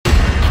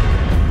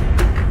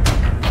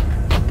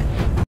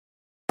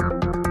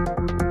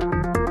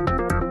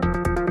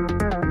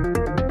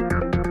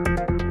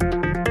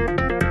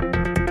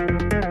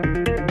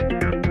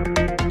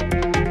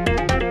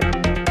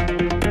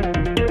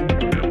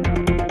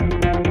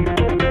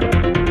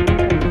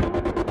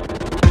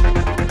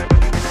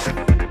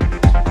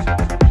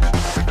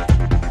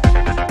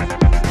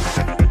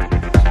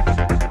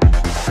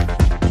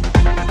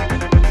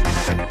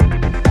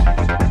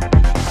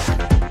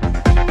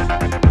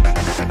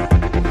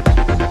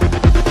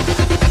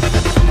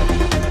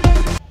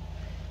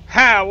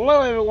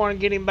everyone,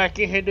 getting back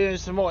in here doing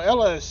some more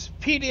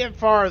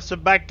LSPDFR,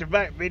 some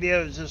back-to-back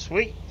videos this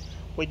week.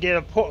 We did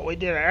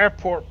an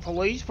airport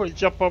police. We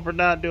jump up and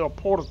down and do a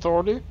port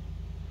authority.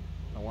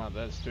 I don't know why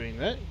that's doing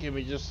that. Give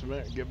me just a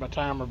minute, get my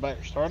timer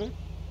back started.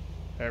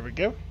 There we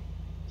go.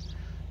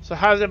 So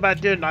how's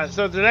everybody doing tonight?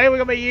 So today we're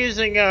gonna be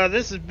using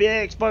this is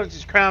BX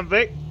Bucks' Crown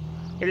Vic.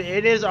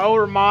 It is an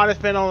older mod. It's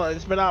been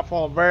out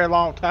for a very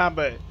long time,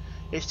 but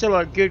it's still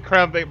a good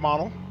Crown Vic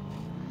model.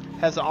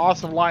 Has an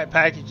awesome light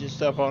package and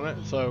stuff on it.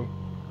 So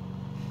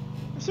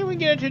let's see if we can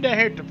get into down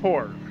here at the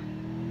port.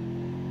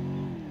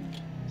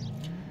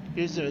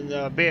 Using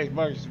BX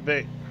Bucks'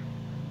 Vic.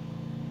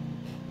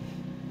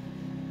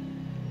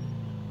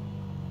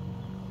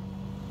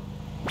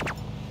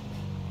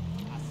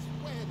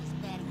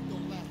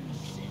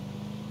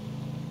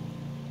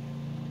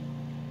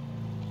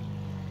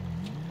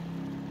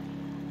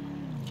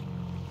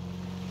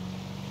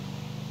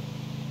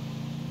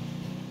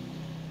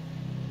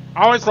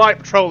 I always like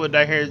patrolling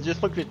down here.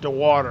 Just look at the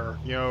water,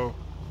 you know.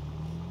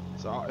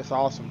 It's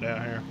awesome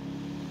down here.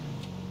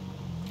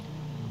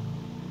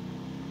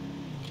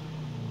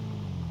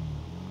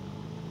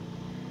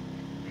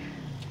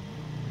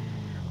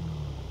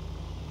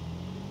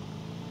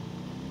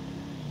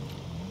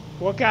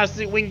 What kind of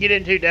thing we can get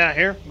into down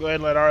here? Go ahead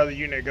and let our other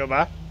unit go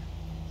by.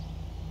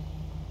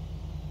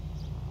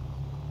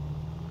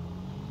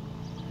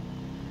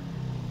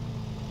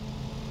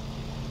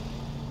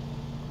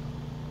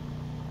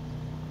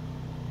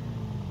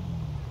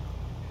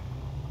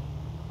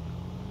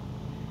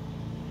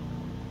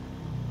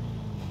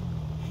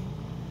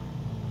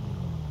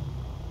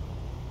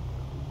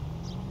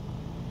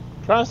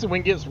 Trying to see if we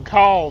can get some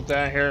calls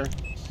down here.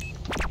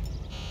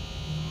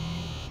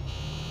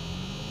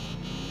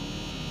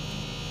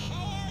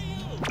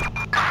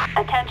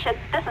 Attention,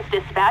 this is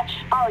dispatch.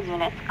 All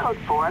units, code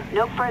 4.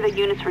 No further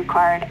units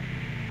required.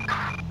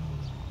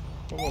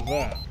 What was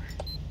that?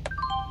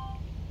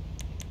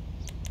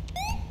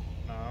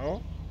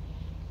 No.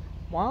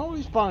 Why don't we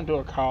respond to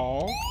a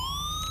call?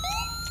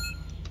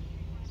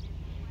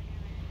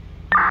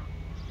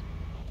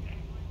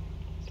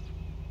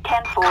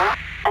 (10-4).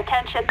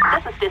 Attention,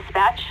 this is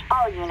dispatch.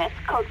 All units,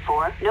 code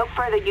 4. No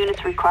further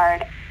units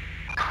required.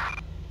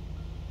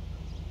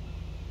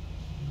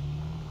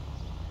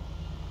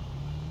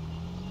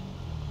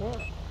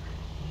 What?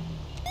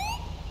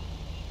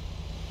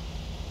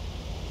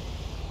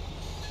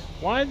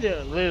 Why did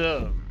it lit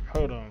up?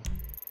 Hold on.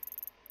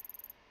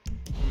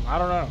 I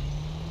don't know.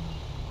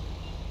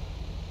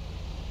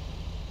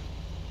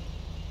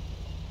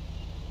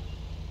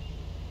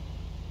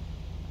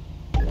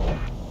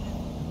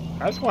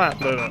 That's why it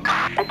lit up.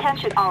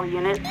 Attention all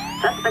units.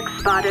 Suspect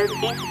spotted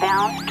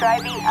eastbound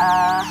driving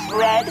a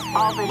red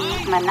Albany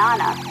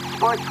Manana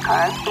sports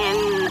car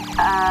in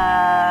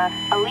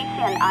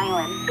Elysian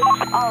Island.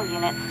 All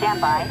units stand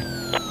by.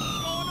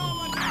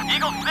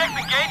 Eagle 6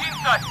 engaging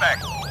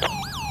suspect.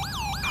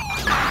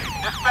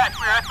 Dispatch,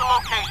 we're at the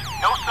location.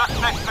 No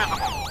suspects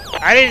visible.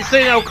 I didn't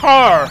see no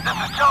car.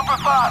 This is Jumper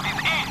 5.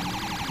 He's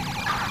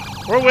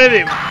east. We're with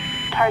him.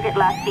 Target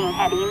last seen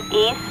heading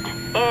east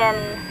in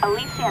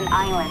Elysian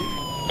Island.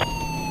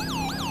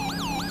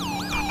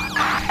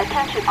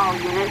 Attention all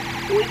units,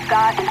 we've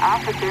got an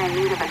officer in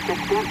need of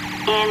assistance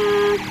in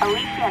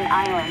Elysian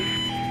Island.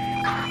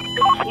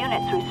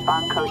 Units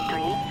respond code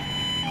 3.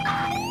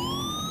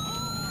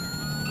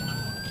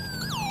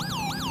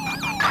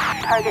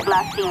 Target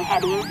last seen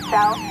heading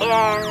south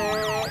in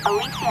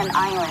Elysian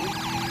Island.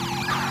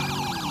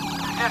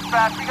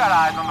 Dispatch, we got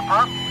eyes on the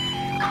perp.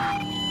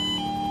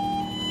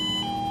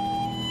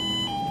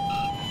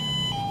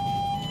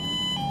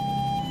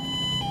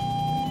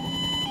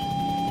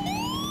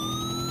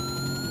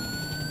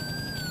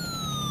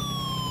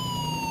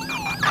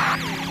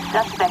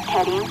 Suspect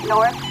heading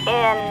north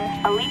in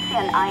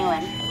Elysian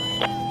Island.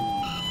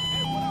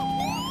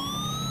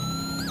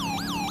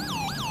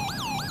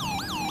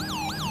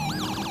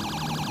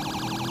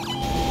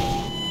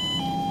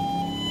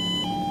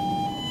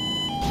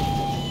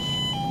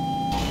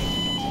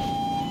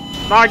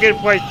 Not a good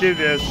place to do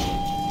this.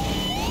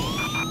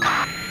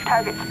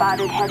 Target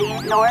spotted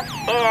heading north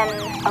in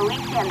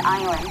Elysian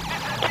Island.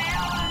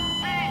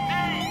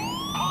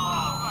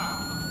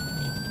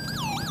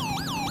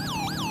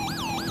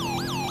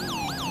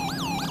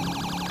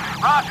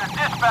 Roger,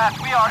 dispatch,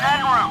 we are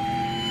en route.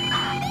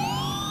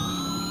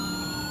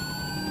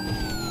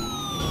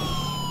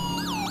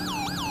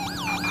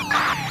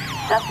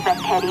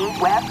 Suspect heading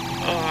west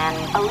in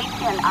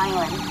Elysian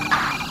Island.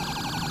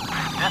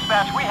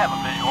 Dispatch, we have a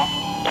visual.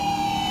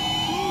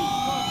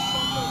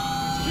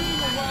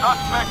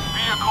 Suspect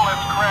vehicle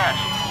has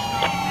crashed.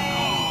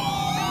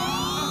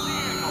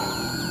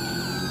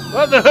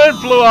 Well, the hood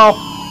flew off.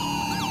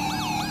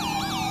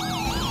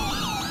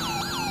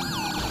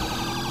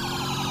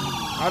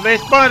 They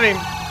spun him.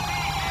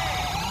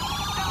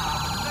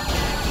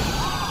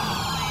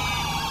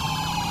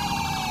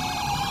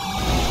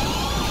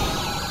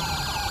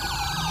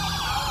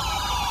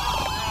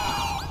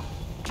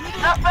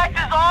 Suspect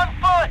is on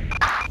foot.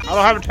 I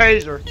don't have a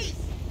taser.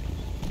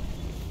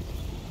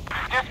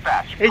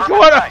 dispatch. He's Perfect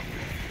going up. night.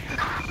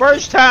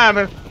 First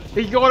time,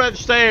 he's going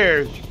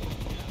upstairs.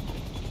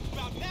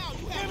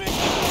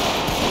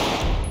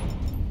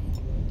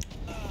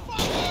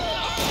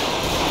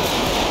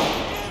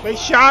 They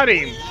shot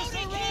him.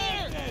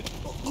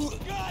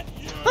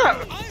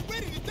 I ain't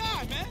ready to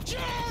die, man.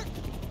 Jerk!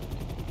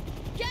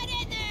 Get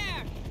in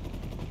there!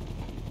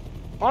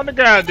 On the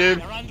ground, dude.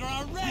 You're under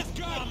arrest,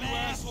 you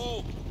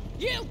asshole.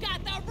 You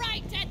got the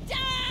right to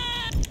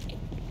die!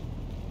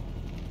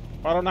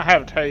 Why don't I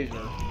have a taser?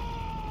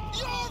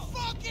 You're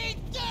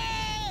fucking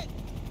dead!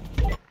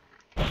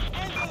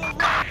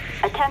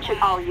 Attention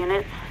all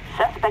units.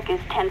 Suspect is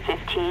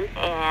 1015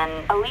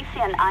 in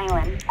Elysian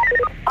Island.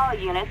 All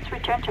units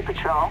return to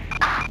patrol.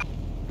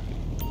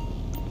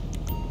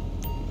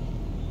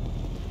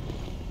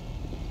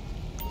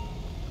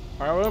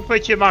 Alright, we'll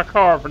put you in my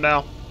car for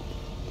now.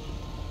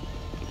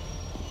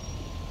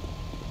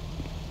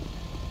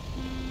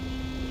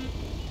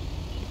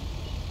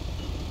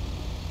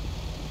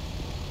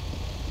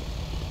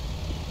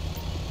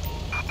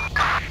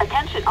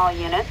 Attention all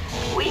units.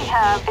 We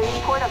have a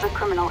report of a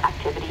criminal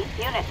activity.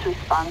 Units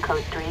respond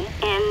code 3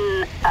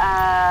 in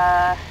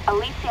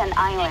Elysian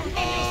Island.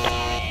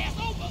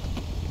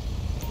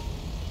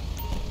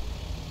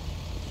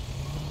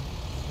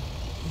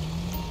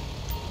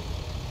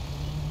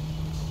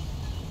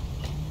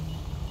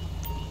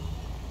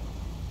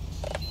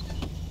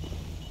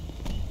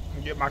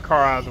 Get my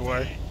car out of the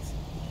way.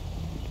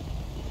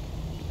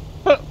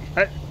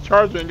 That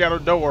Charger ain't got a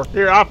door.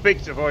 Here, I'll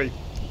fix it for you.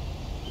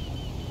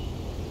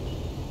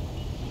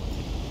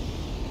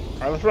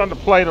 Alright, let's run the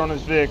plate on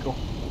this vehicle.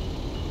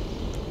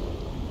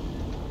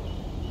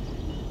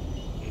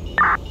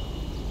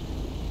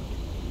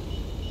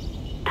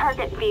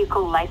 Target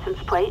vehicle license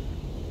plate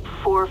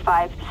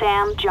 45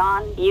 Sam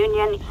John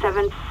Union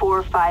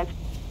 745.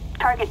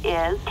 Target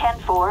is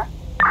 10-4.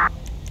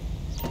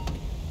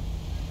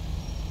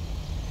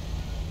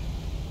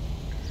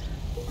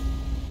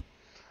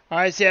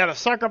 Alright, so he had a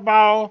soccer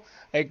ball,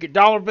 a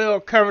dollar bill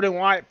covered in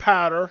white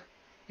powder,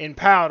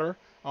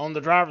 on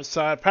the driver's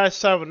side. Passenger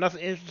side with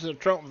nothing interesting in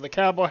the trunk with a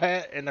cowboy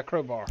hat and a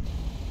crowbar.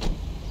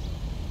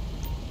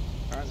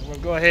 Alright, so we'll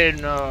go ahead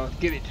and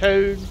get it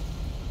towed.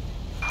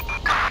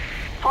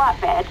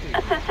 Flatbed.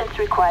 Assistance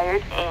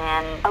required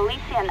in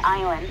Elysian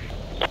Island.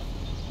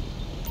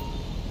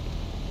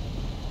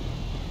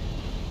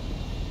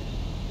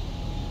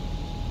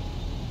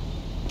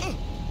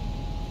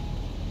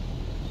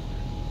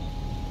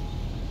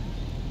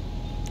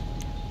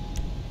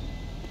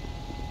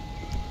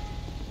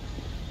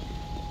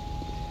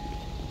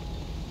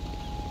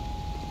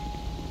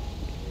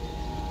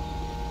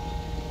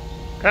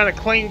 Kind of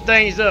clean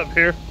things up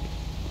here.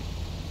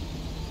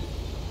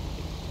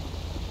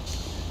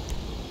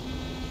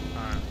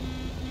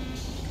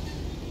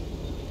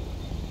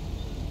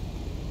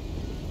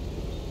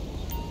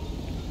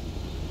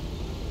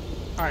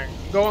 Alright,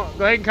 go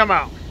ahead and come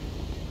out.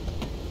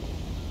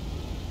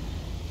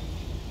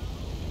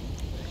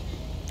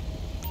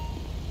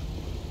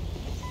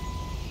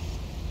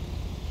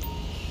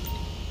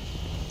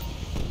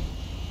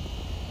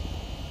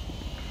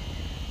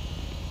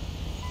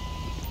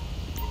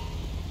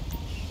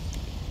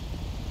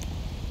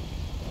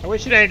 I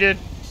wish it ain't, dude.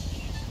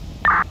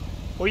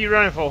 What are you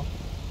running for?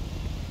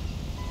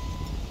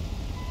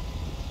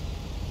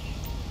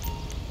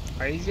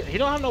 Alright, he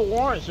don't have no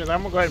warrants, so I'm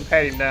gonna go ahead and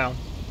pat him down.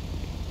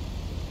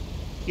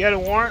 You got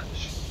any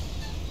warrants?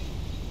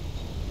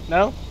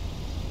 No?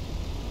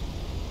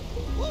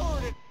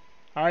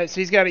 Alright, so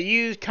he's got a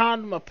used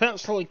condom, a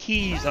pencil, and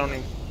keys on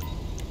him.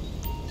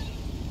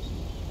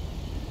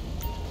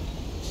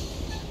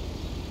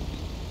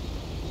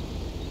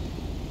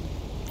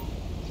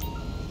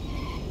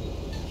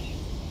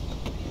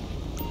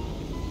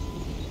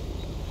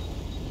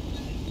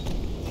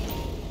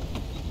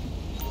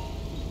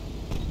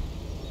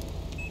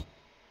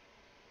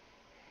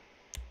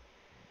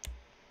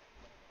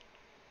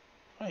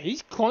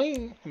 He's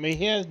clean. I mean,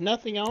 he has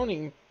nothing on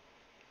him.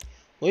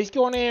 Well, he's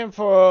going in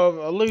for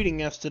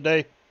eluding us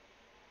today.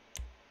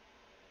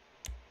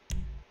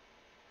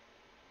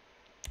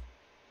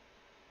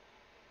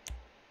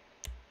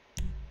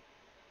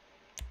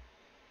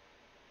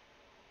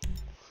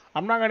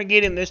 I'm not going to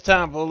get him this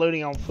time for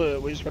eluding on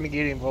foot. We're just going to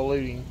get him for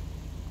eluding.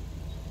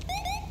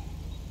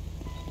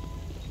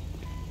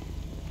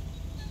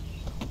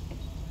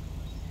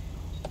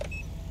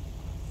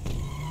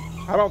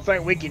 I don't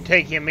think we can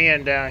take him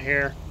in down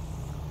here.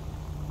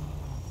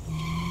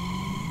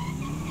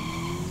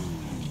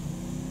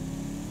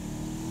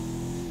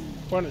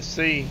 Want to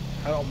see.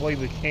 I don't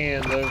believe we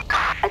can, though.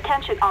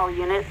 Attention all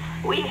units.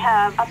 We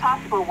have a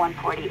possible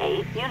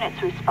 148.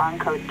 Units respond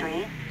code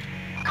 3.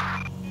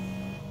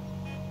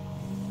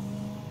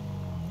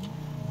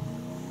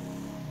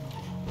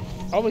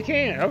 Oh, we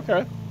can.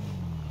 Okay.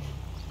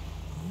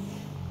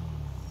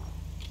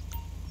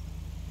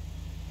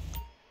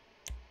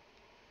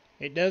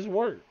 It does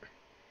work.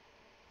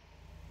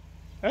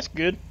 That's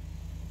good.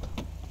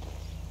 I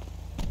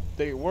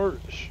think it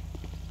works.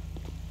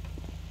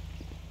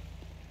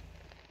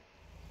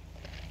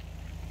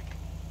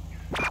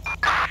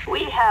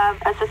 We have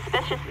a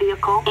suspicious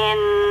vehicle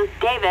in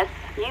Davis.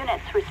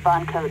 Units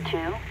respond code 2.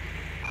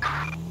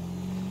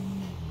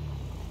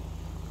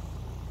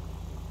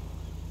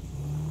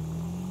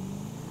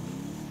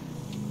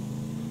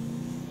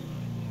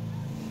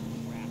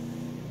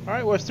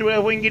 Alright, what's the way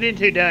we can get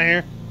into down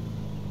here?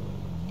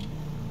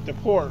 The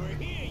port. We're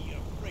here, you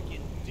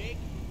frickin' dick.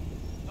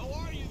 How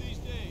are you these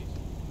days?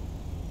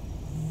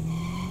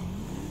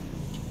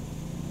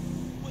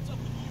 What's up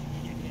with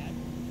you, dickhead?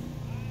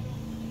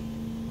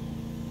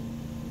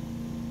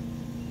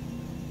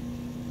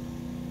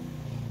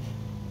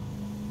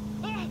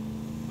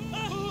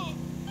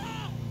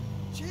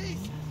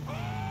 Jeez.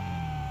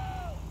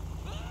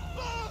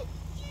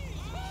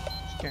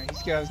 Okay,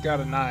 these guys got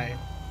a knife.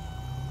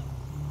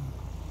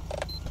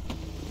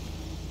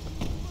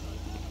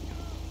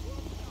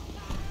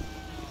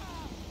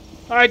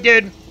 Alright,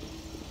 dude.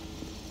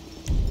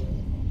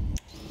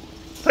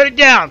 Put it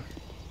down.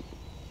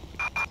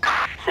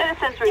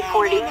 Citizens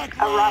reporting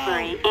a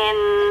robbery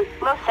in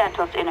Los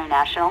Santos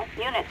International.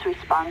 Units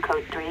respond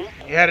code 3.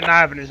 He had a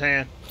knife in his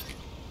hand.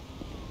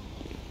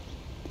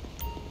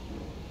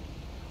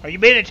 Are you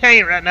being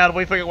detained right now till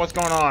we figure out what's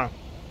going on?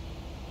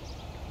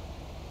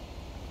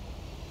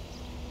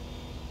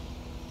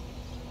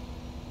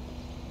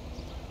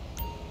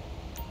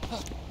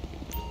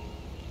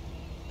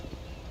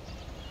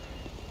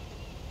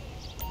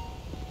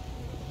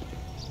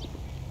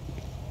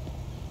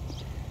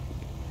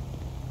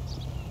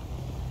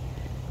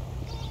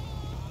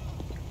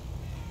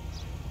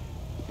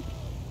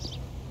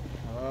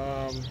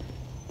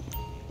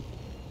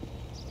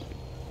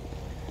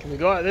 Can we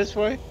go out this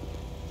way?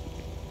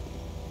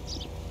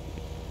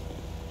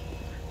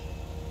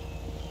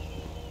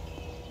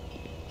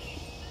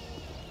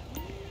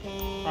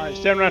 Alright,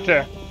 stand right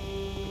there.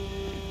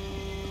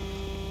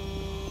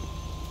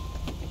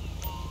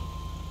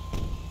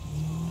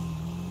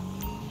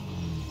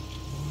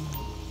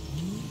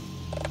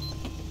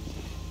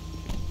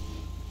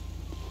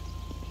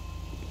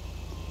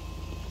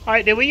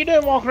 Alright, dude, what you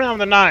doing walking around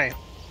with a knife?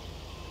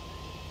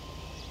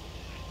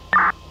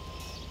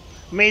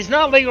 I mean, it's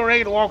not legal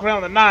to walk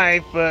around with a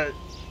knife, but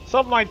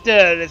something like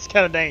that, it's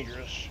kind of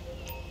dangerous.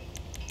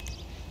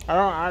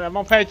 I'm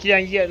gonna pat you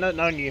down, you got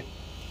nothing on you.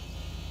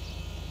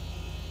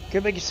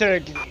 Could be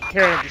considered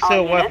carrying a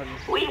concealed weapon.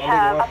 We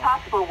have a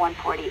possible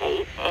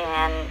 148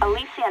 in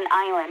Elysian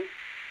Island.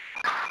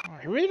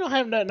 We really don't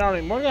have nothing on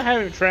him. We're gonna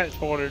have him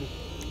transported.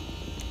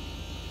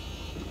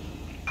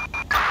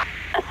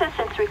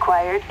 Assistance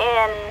required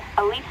in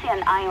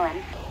Elysian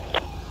Island.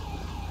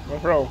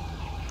 Let's roll.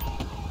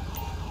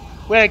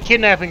 We had a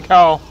kidnapping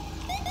call.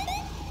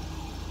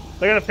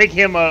 They're gonna pick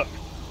him up.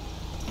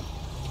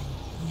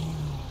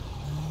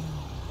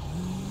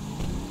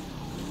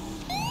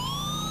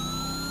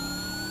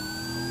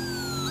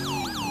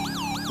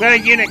 We had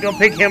a unit gonna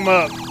pick him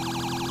up.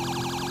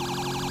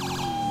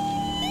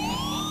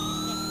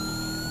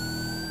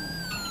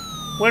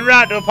 Went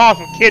right to a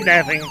possible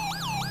kidnapping.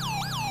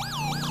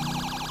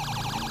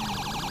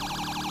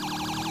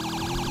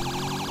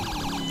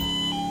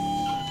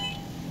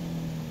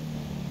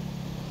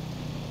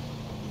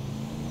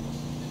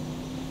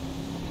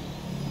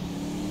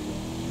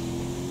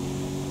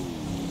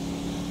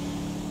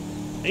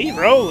 He's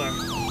rolling.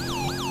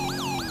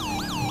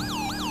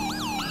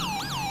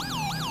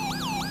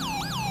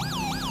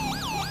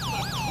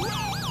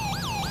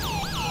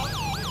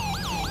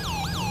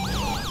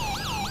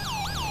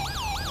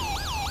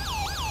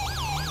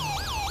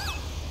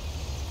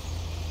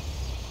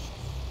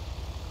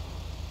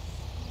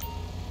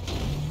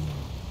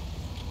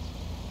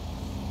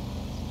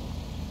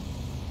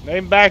 Let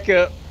him back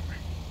up.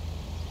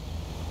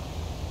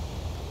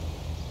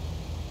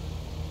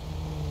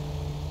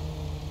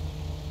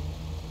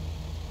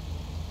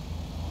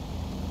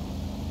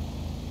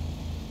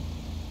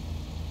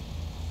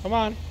 Come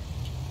on.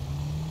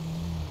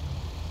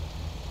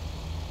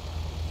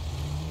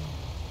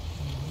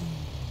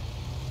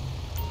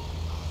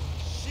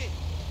 Shit.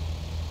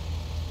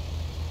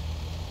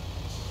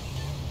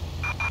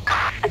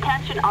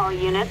 Attention all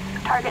units.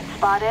 Target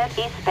spotted.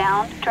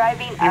 Eastbound.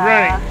 Driving a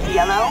running.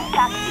 yellow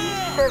taxi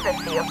service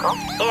vehicle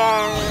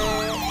in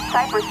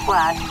Cypress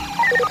Flat.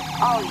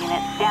 All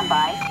units stand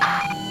by.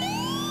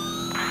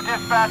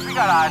 Dispatch, we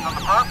got eyes on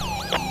the perp.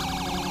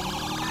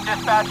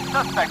 Dispatch,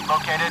 suspect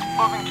located.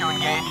 Moving to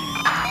engage.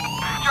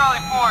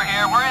 Charlie 4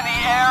 here. We're in the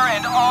air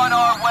and on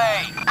our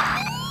way.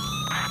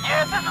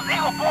 Yes, this is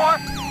Eagle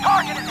 4.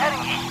 Target is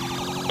heading east.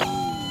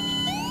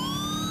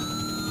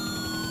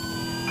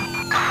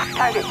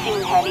 Target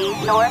seen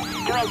heading north,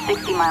 doing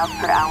 60 miles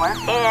per hour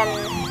in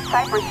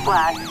Cypress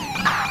Flat.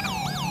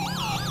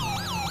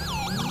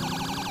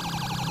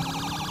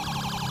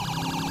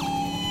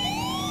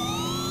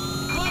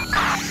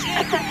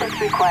 Assistance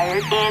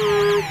required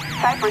in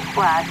Cypress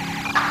Flat.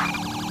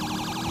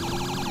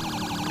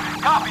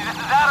 Copy, this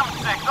is Adam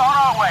 6, on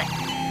our way.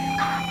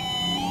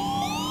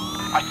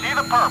 I see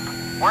the perp.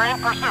 We're in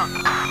pursuit.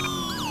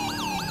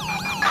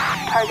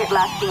 Target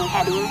last seen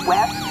heading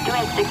west,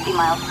 doing 60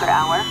 miles per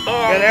hour in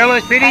Got an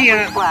LSPD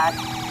unit. Cypress Flat.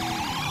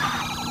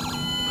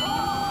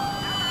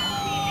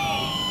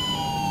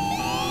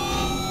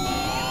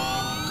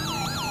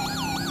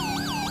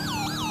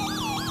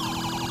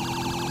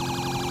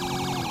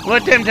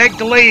 Let them take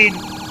the lead.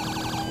 Woo!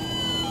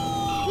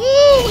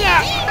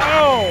 Yeah.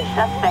 Oh.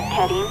 Suspect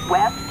heading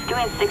west,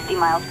 doing 60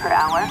 miles per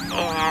hour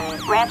in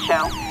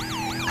Rancho.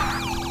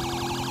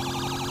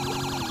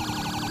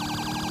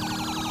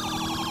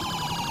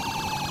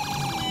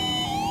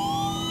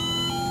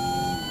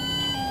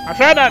 I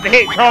try not to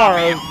hit We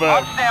copy you. cars,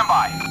 but On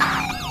standby.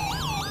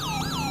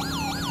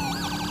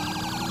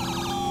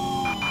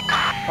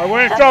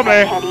 we're in Suspect trouble.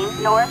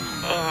 heading north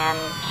in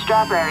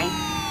Strawberry.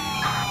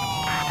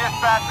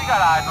 Dispatch, we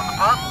got eyes on the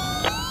perp.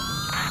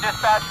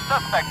 Dispatch,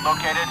 suspect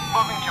located.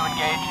 Moving to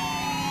engage.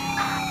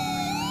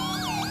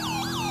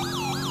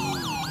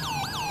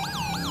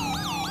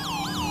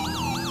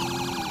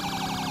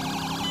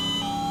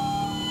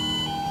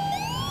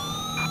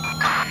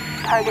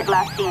 Target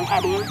last seen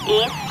heading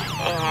east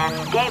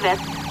in Davis.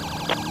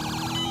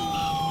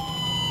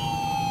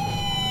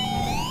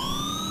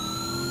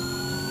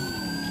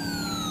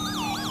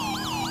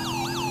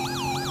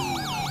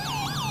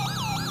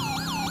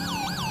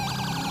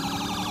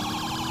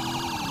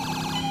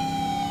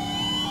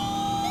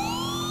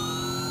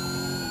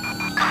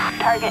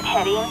 Target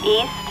heading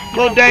east.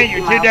 Little danger,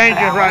 too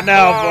dangerous right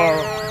now for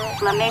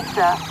La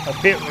Mesa. a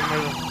pit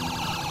removal.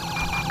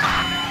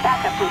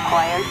 Backup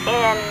required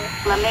in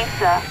La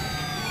Mesa.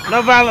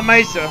 No violent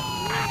Mesa.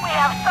 We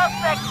have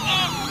suspect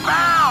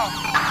eastbound.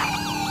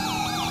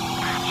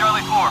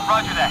 Charlie 4,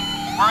 roger that.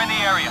 We're in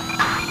the area.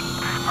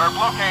 Perp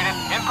located,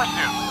 in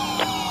pursuit.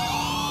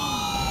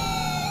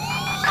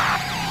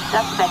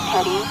 Suspect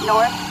heading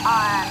north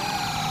on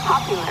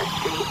Popular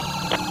Street.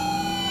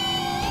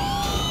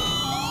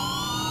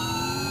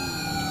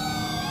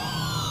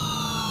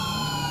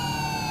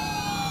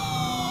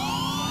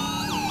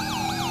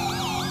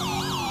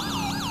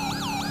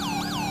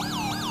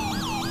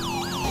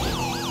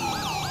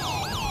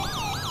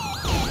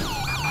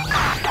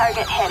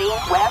 Target heading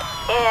west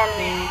in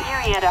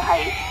Murrieta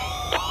Heights.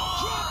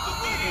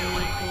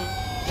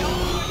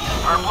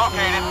 Perp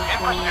located, in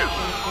pursuit.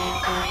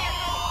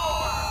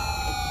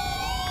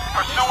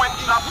 Pursuing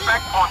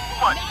suspect on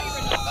foot.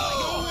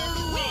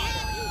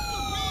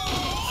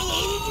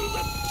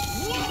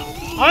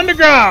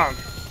 Underground.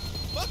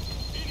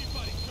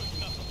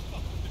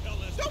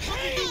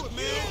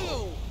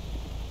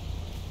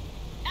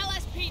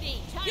 LSPD,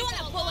 you want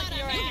a bullet in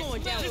your ass? You're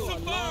going down for a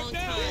long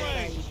time,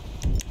 baby.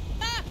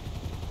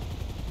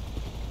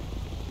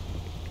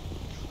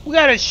 We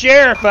got a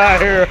sheriff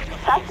out here.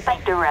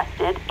 Suspect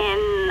arrested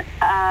in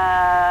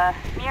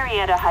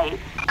Murrieta Heights.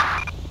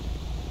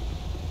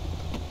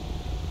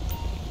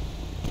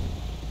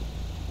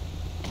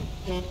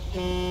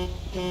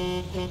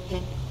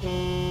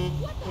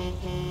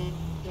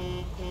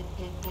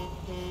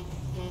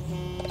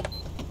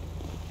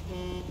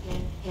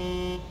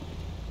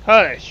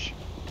 Hush.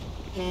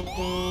 Hey,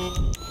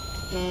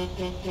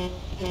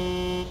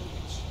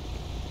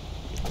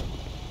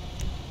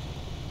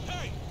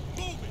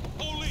 move it,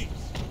 police!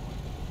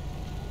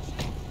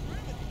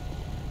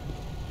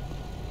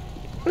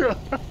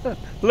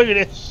 Look at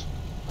this.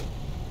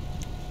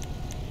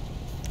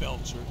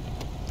 Belcher.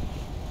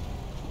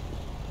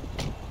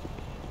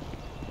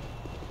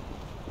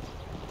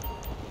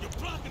 You're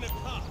blocking the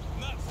cop.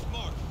 Not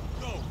smart.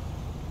 Go. All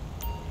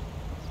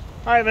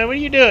right, man. What are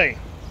you doing?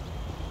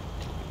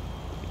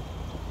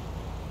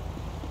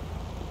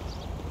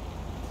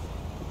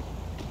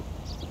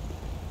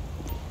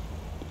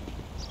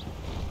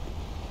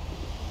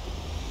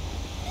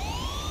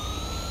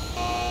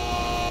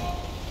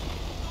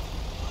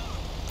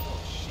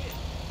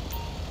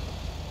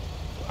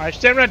 All right,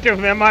 stand right there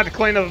for me. I'm about to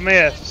clean up a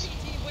mess.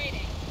 LSPD waiting.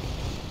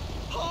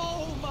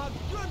 Oh my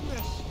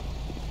goodness!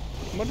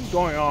 What is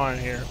going on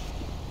here?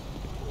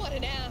 What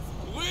an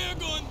asshole. We're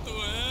going to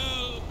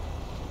hell.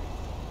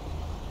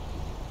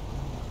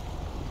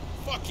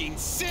 Fucking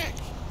sick.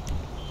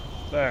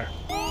 There.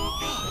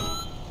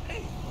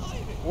 Hey,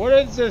 Ivan. What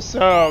is this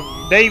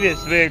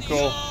Davis vehicle?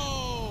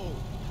 Yo!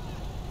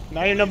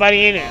 Not even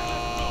nobody in it.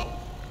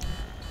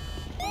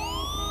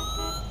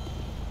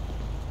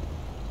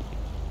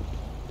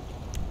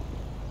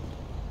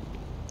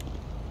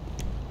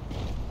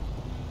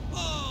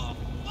 Oh,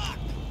 fuck!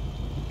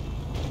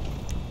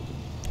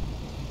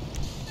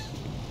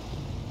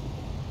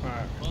 All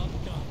right. Well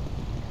done.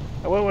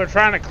 Well, we're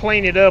trying to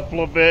clean it up a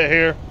little bit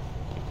here.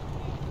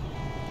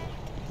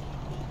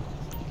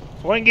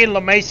 We can get La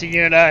Mesa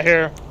unit out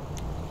here.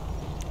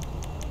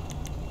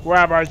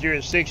 Grab our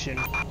jurisdiction.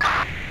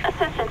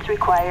 Assistance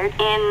required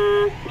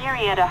in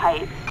Murrieta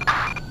Heights.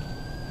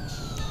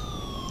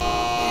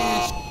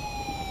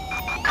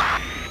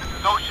 This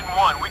is Ocean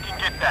 1, we can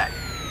get that.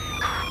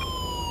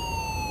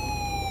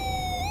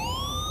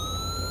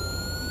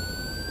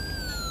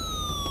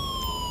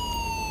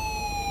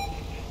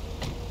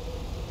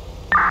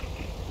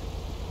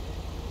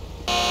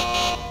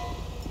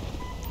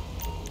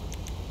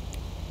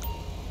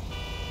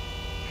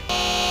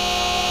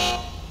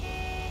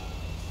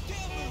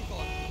 Can't move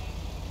on.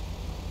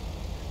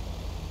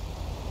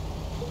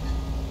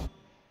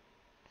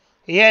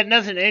 He had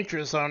nothing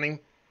interest on him.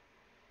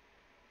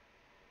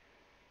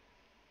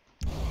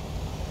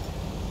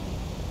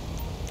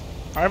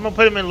 I'm gonna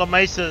put him in La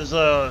Mesa's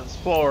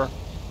Explorer.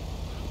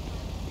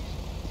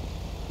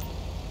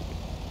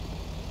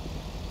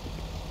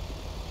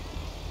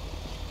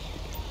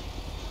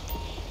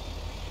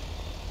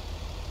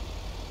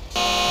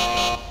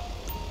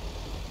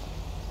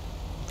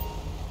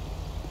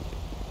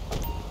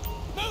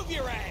 Move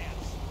your ass!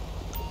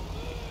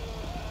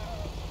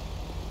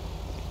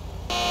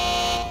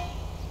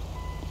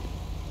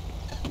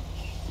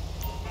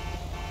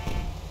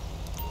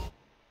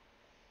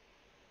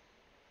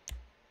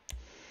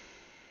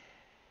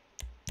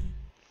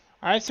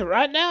 Alright, so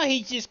right now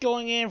he's just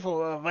going in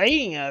for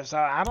evading us.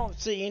 I don't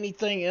see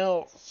anything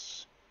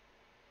else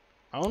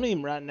on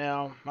him right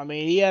now. I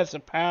mean, he has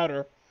some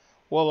powder.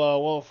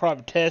 We'll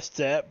probably test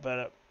that,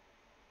 but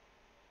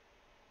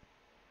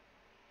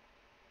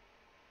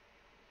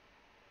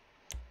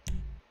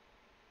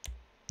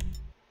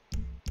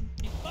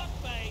You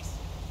fuckface!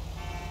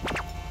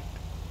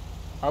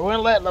 I'm gonna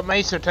let La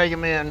Mesa take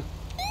him in.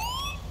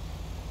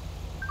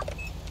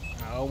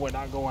 No, we're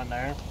not going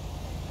there.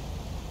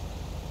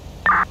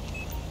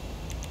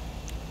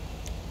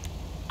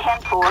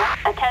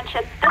 10-4,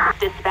 attention, this is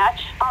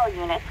dispatch. All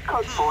units,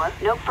 code 4.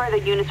 No further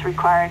units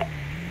required.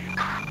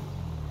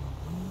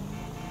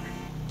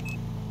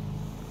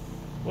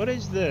 What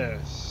is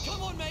this?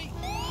 Come on, mate!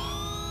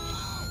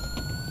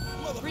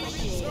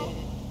 Appreciate it.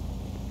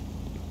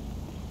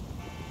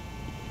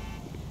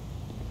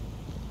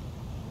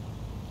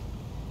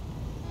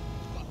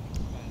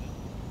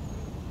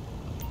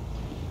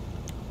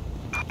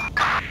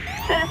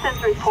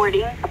 Citizens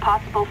reporting a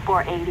possible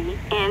 480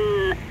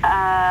 in,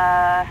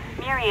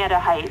 Murrieta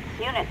Heights.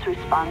 Units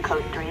respond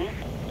code 3.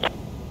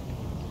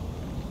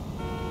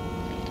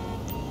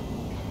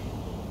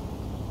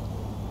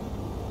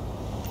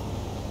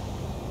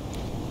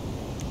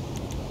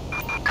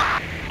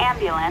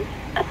 Ambulance.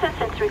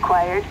 Assistance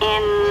required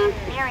in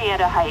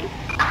Murrieta Heights.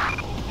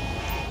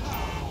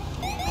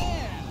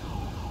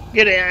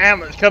 Get an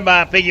ambulance, come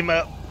by and pick him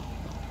up.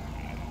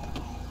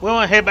 We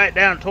want to head back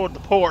down toward the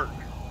port.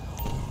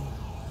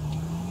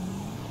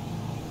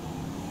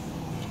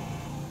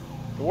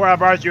 Where I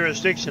brought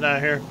jurisdiction out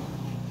here.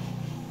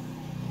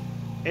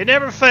 It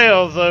never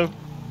fails, though.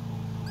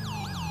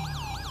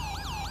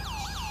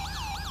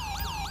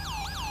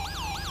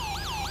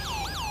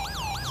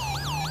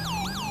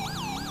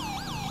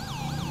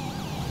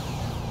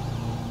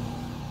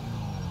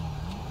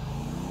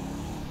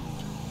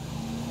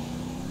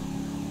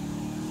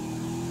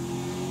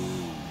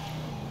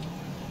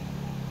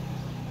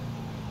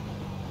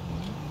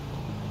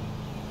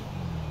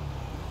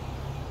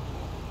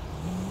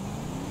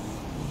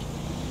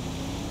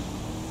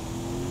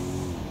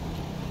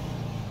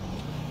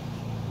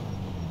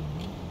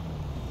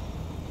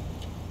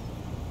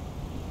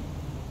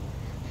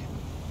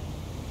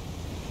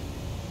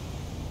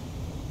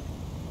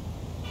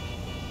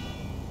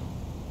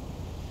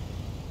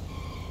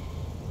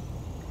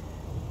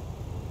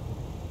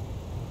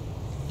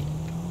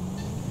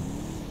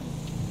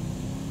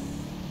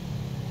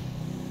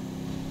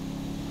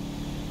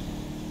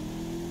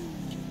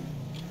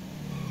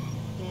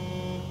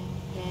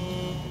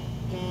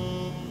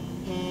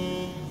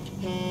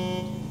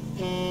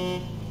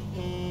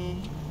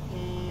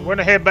 We're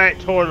gonna head back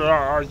toward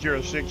our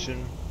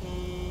jurisdiction.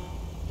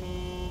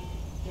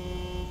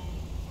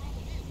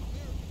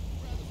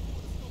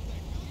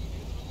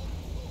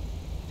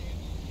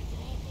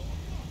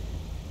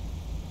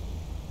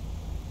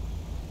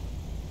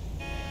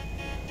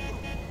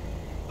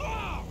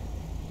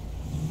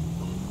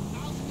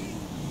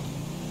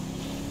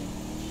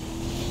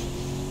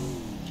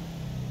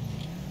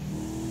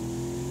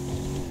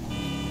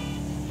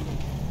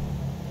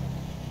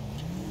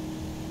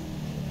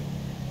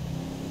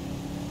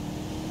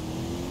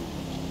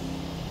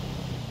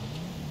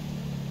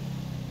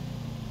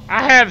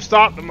 I have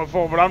stopped them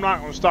before, but I'm not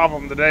going to stop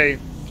them today.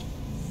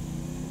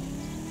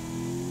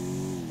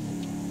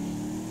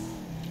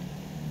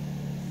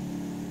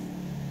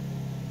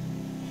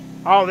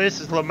 All this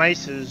is La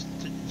Mesa's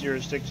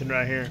jurisdiction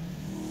right here.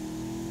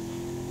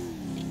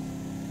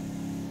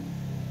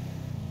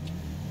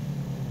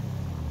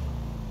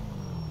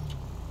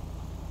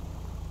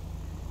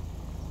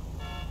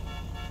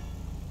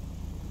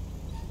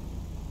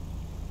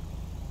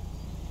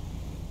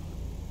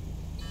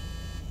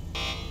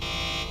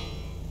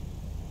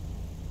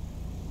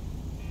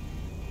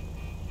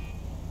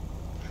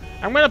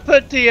 I'm gonna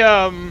put the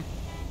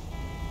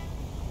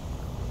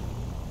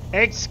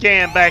X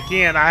scan back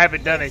in. I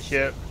haven't done it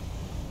yet.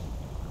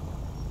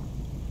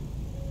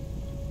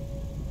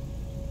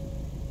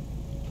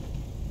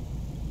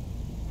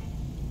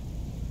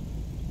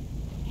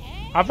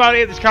 I thought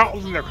it was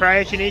causing the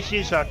crashing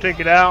issue, so I took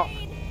it out.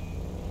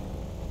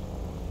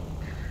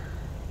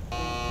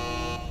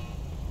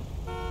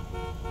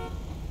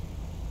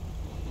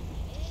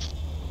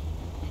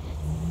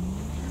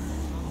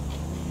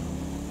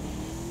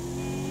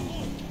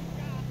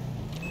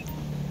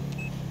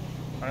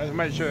 Let's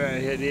make sure that I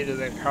hit into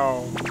that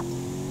call.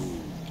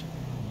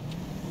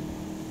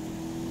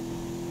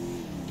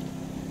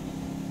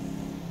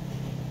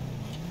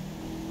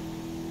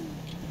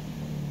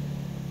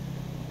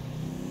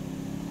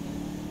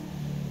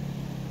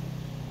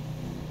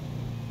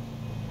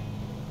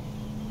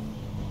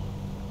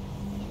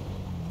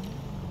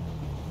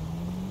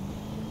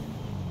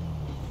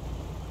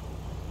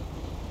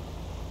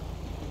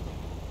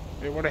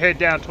 want to head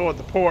down toward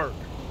the port.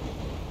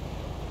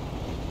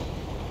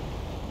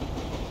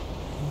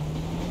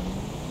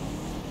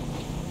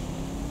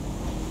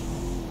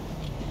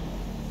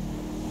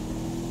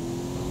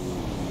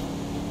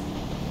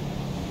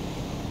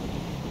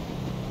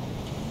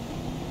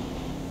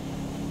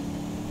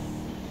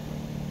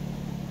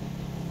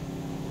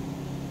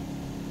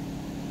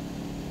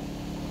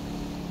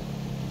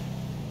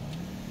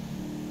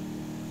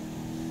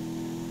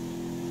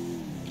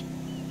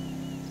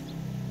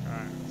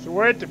 So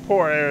we're at the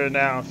port area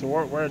now, so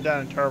we're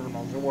down in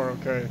terminal, so we're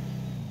okay.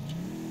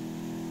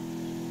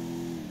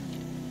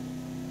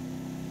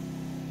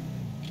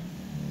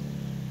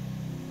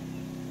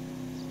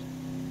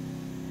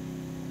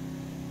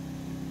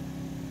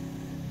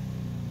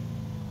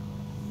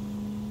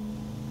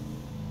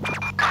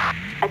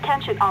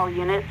 Attention all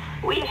units.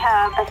 We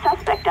have a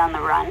suspect on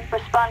the run.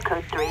 Respond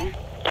code 3.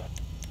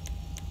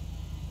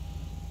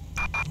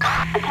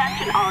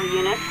 Attention all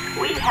units.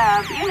 We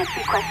have units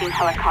requesting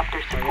helicopter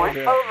support.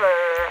 Okay. Over.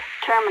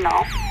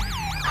 Terminal.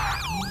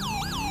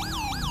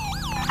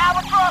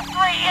 Albatross 3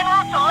 en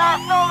route to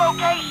last known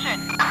location.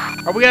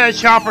 Oh, we got a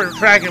chopper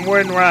tracking. We're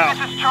en route.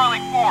 This is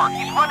Charlie 4.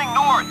 He's running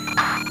north.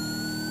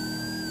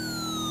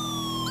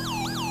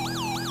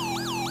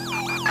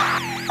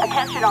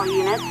 Attention all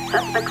units.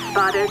 Suspect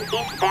spotted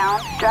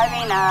eastbound,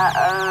 driving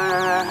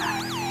a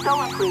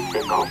stolen police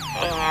vehicle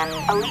in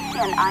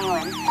Elysian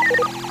Island.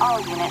 All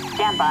units,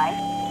 stand by.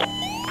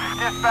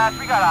 Dispatch,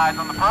 we got eyes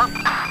on the perp.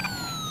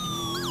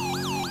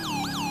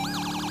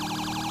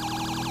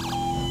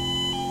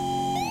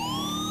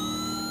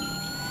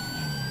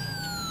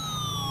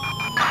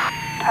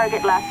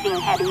 Target last seen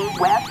heading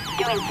west,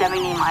 doing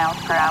 70 miles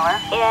per hour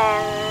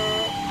in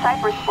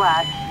Cypress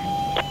Flats.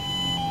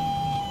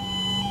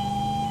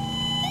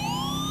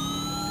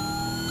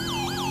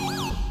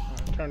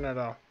 Turn that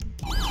off.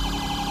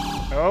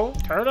 No,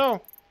 turn it on.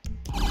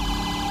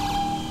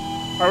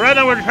 All right,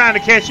 now we're trying to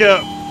catch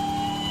up.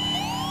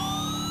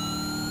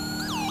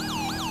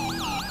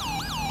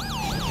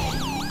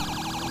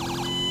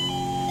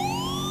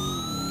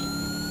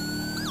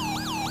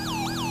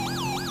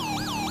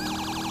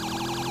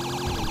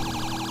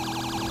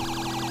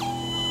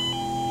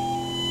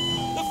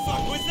 The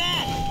fuck was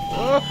that?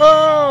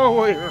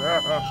 Oh,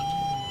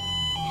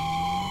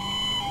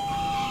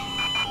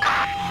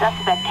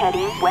 Suspect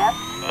heading west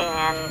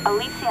in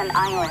Elysian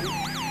Island.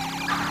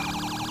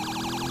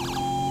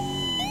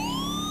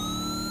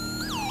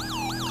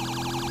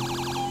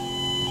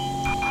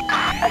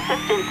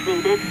 Assistance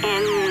needed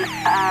in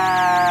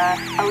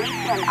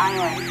Elysian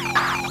Island.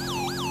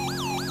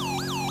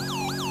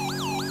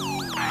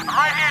 I'm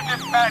right here,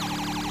 dispatch.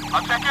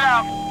 I'll check it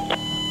out.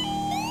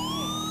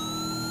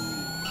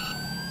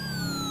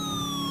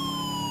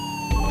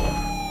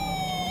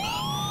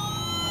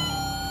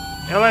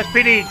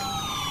 LSPD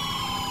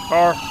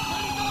car.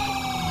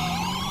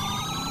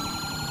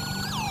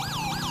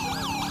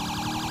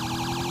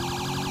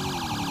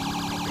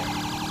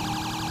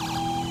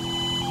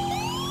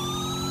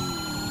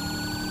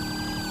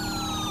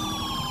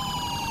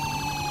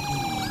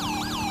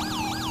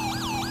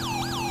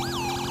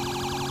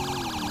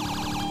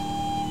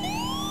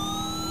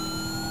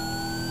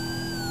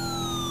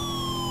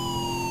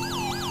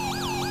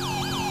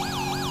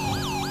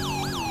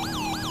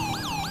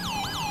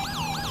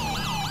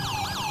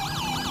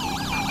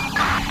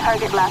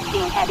 Target last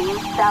seen heading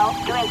south,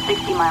 doing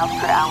 60 miles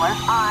per hour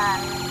on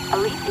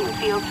Elysian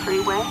Fields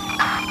Freeway.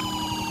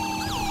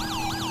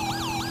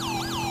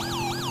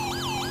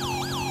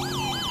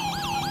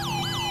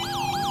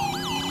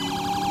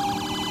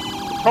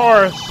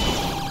 Taurus.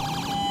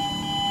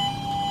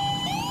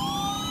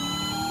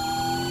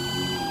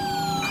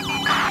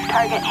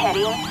 Target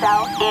heading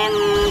south in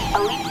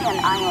Elysian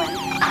Island.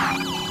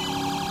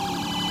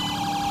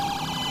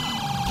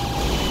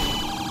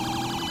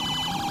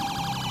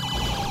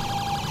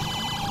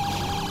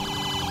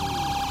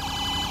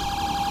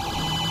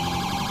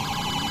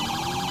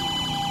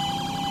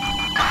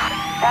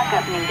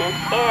 Backup needed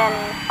in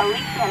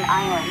Elysian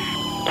Island.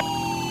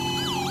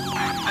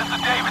 This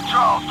is David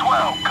Charles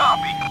 12.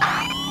 Copy.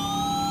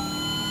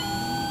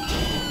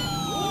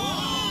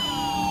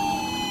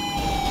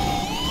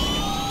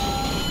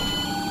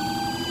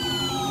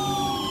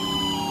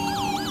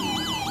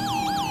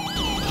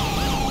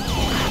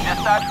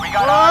 Dispatch, we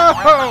got eyes.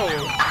 We're in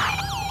pursuit.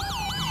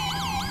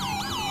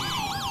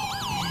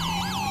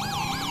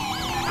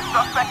 The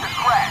suspect has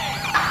crashed.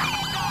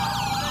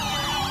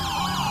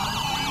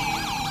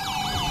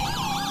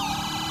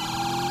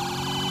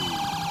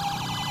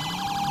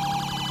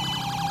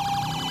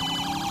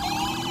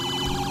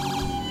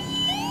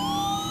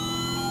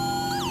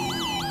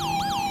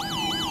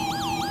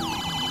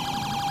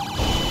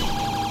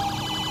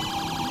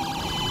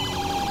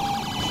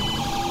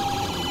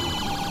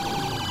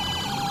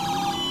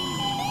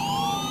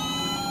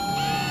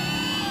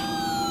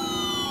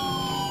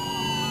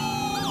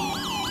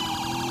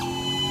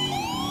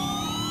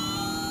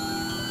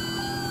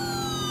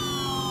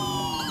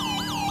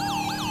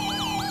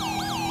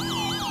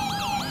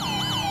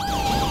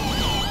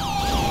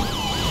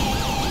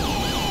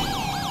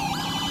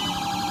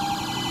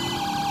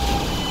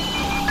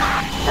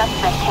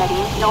 Suspect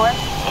heading north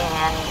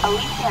in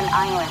Elysian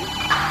Island.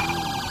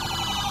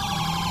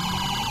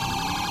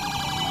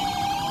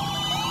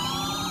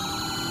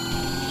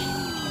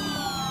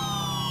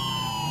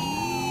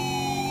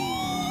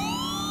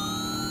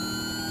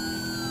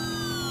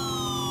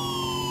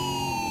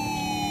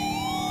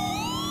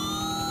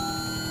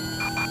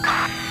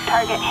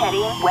 Target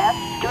heading west,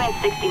 doing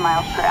 60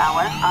 miles per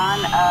hour on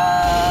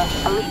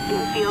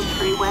Elysian Field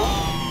Freeway.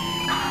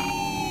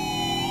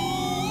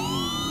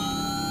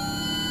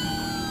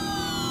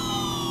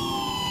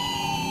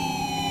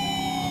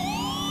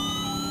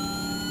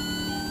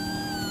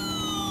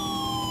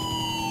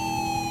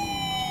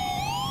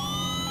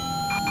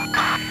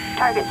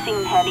 Target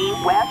seen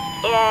heading west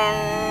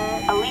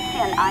in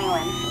Elysian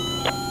Island.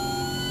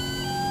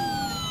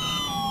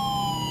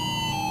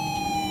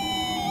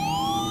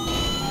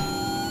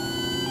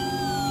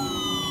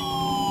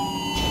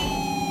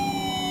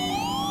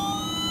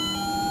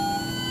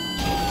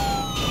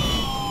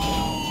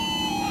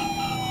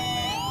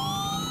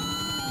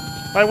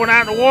 They went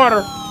out in the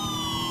water.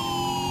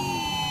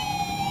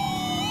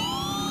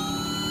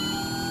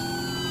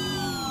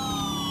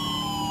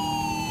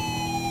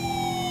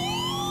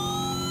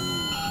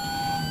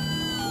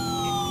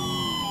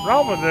 What's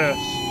wrong with this?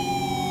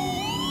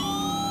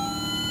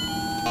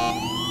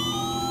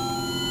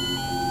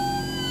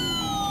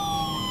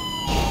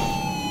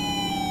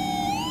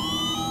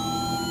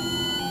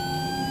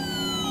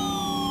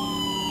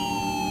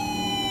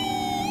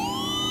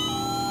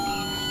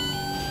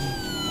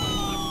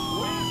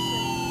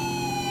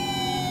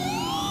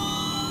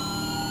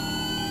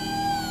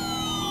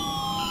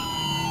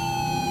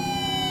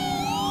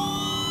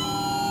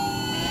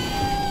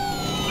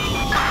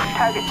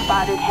 Target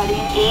spotted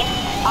heading east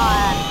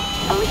on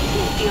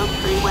Elysian Field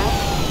Freeway.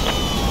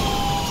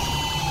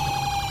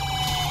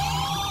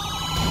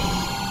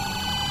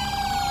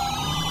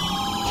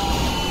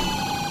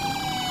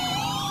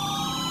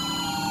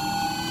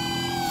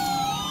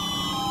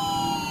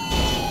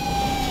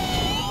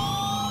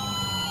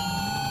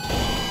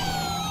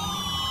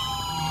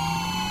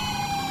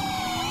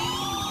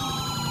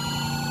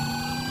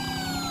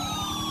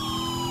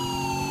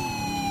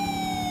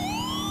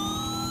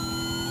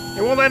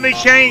 It won't let me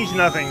change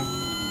nothing.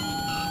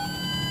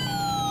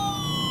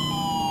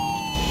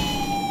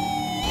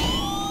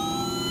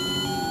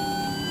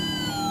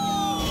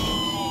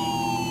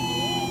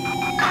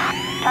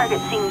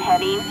 Target seen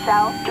heading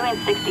south, doing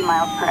 60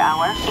 miles per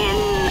hour in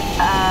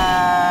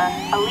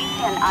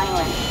Elysian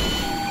Island.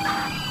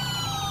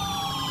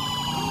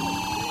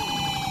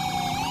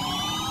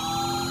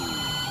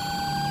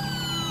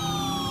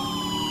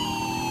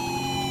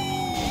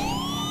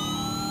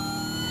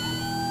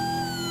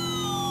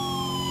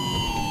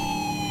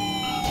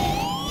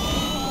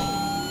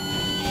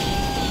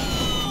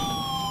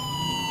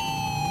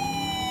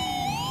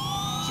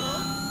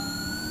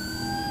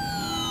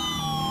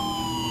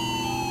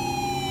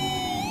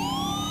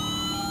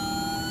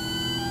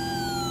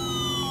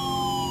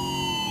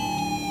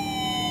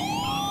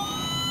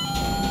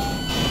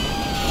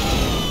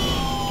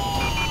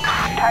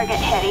 Target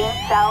heading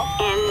south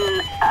in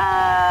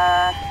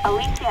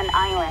Elysian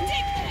Island.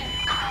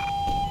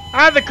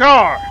 Out of the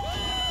car.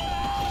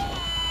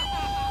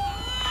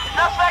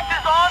 Suspect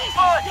is on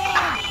foot!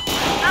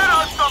 Get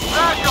us some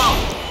backup!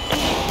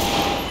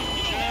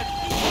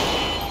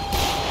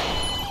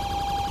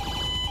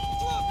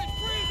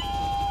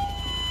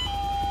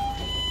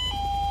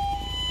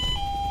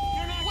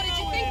 What did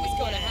you think was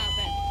going to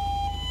happen?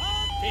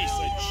 Piece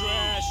of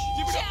trash.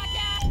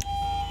 Jackass!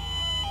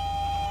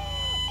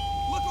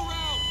 Look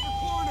around. You're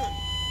cornered.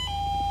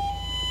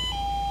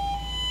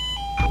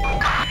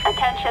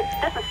 Attention,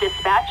 this is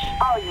dispatch.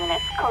 All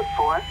units, code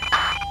 4.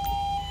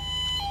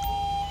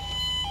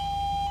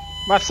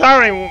 My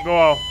siren won't go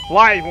off.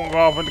 Light won't go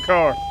off in the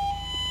car.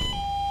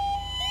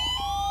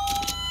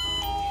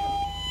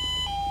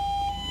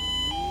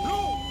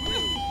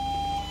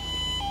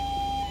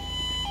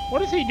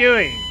 What is he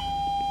doing?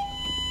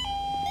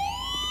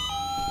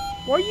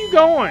 Where are you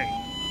going?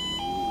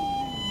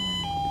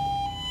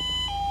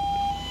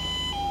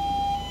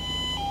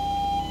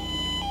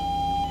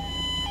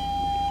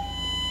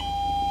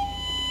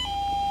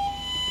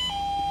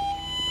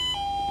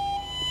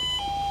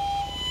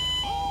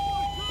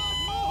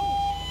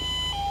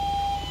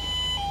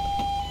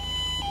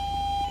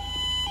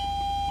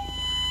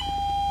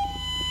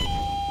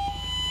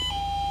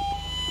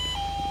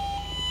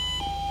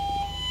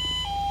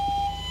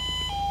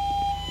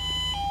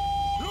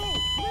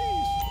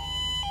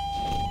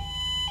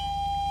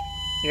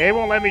 Yeah, he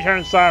won't let me turn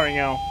the siren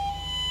on.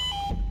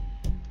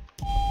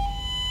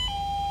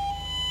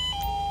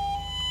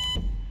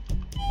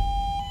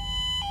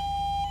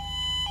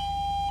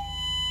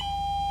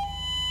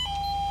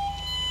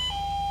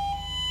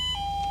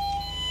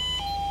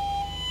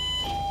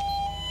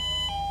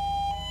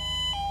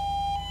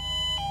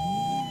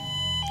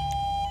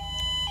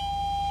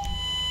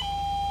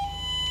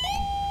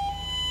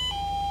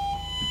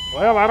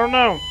 Well, I don't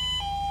know.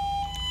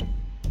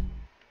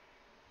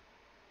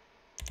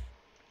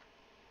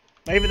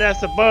 Maybe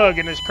that's a bug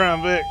in this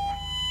Crown Vic.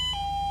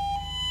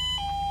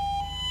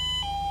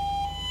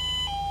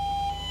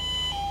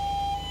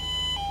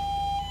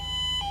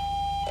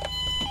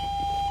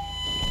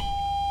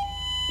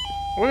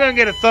 We're gonna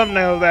get a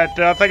thumbnail of that.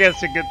 I think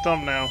that's a good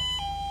thumbnail.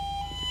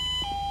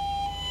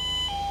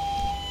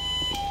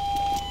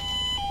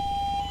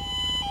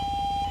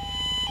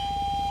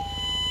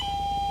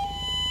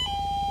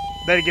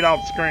 Better get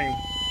off the screen.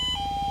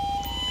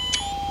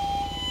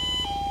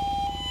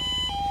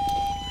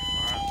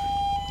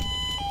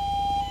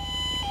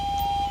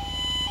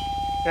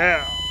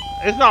 Yeah,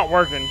 it's not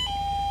working.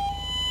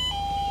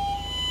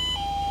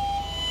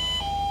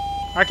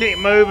 I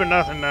can't move or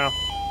nothing now.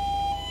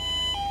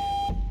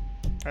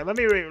 Alright,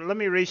 let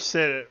me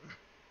reset it.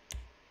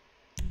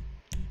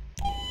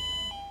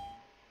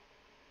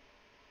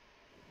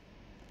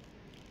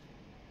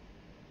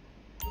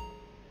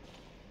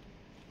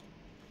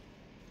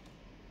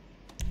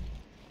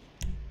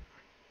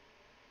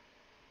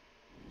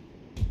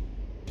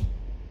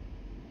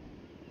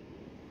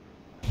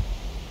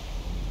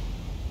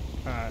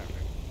 Alright.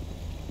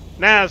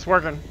 Now it's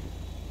working.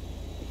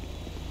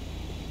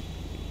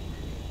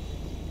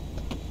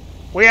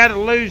 We had to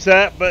lose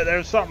that, but there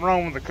was something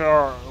wrong with the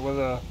car.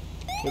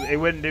 It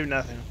wouldn't do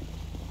nothing.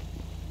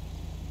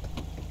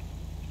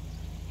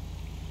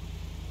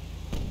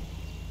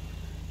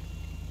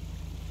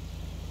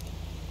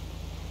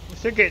 We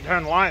still can't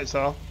turn the lights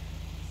off.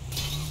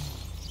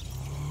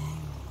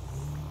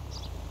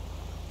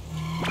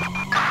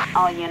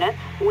 All units,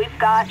 we've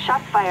got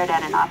shots fired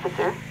at an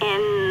officer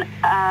in,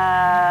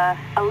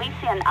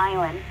 Elysian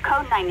Island.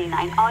 Code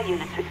 99, all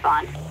units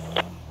respond.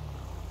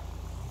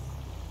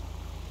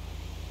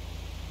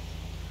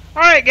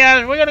 Alright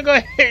guys, we're gonna go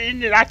ahead and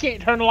end it. I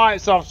can't turn the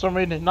lights off for some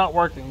reason. It's not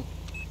working.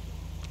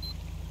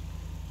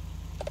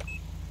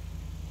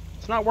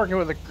 It's not working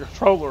with the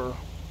controller.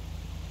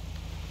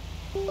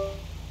 I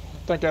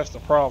think that's the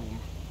problem.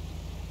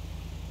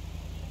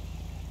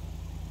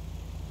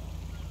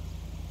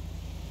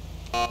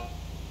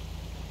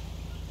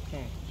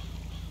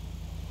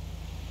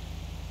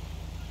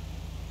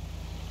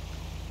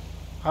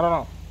 I don't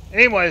know.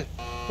 Anyway,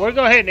 we're gonna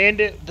go ahead and end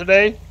it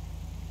today.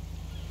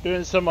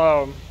 Doing some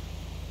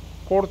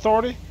Port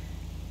Authority.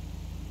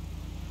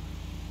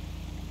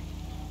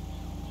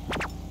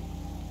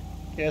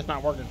 Yeah, it's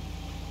not working.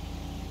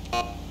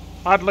 I'll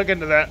have to look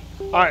into that.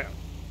 Alright.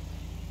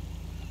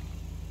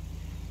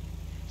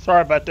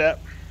 Sorry about that.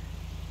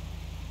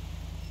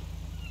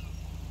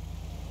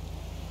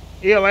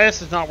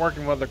 ELS is not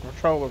working with the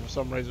controller for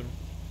some reason.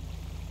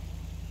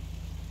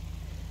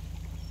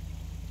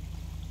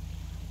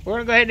 We're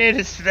gonna go ahead and end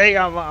this today.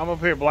 I'm up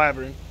here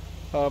blabbering.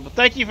 But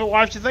thank you for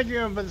watching. Thank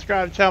you for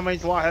subscribing to the channel. It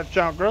means a lot. Have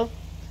channel growth.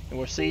 And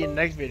we'll see you in the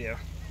next video.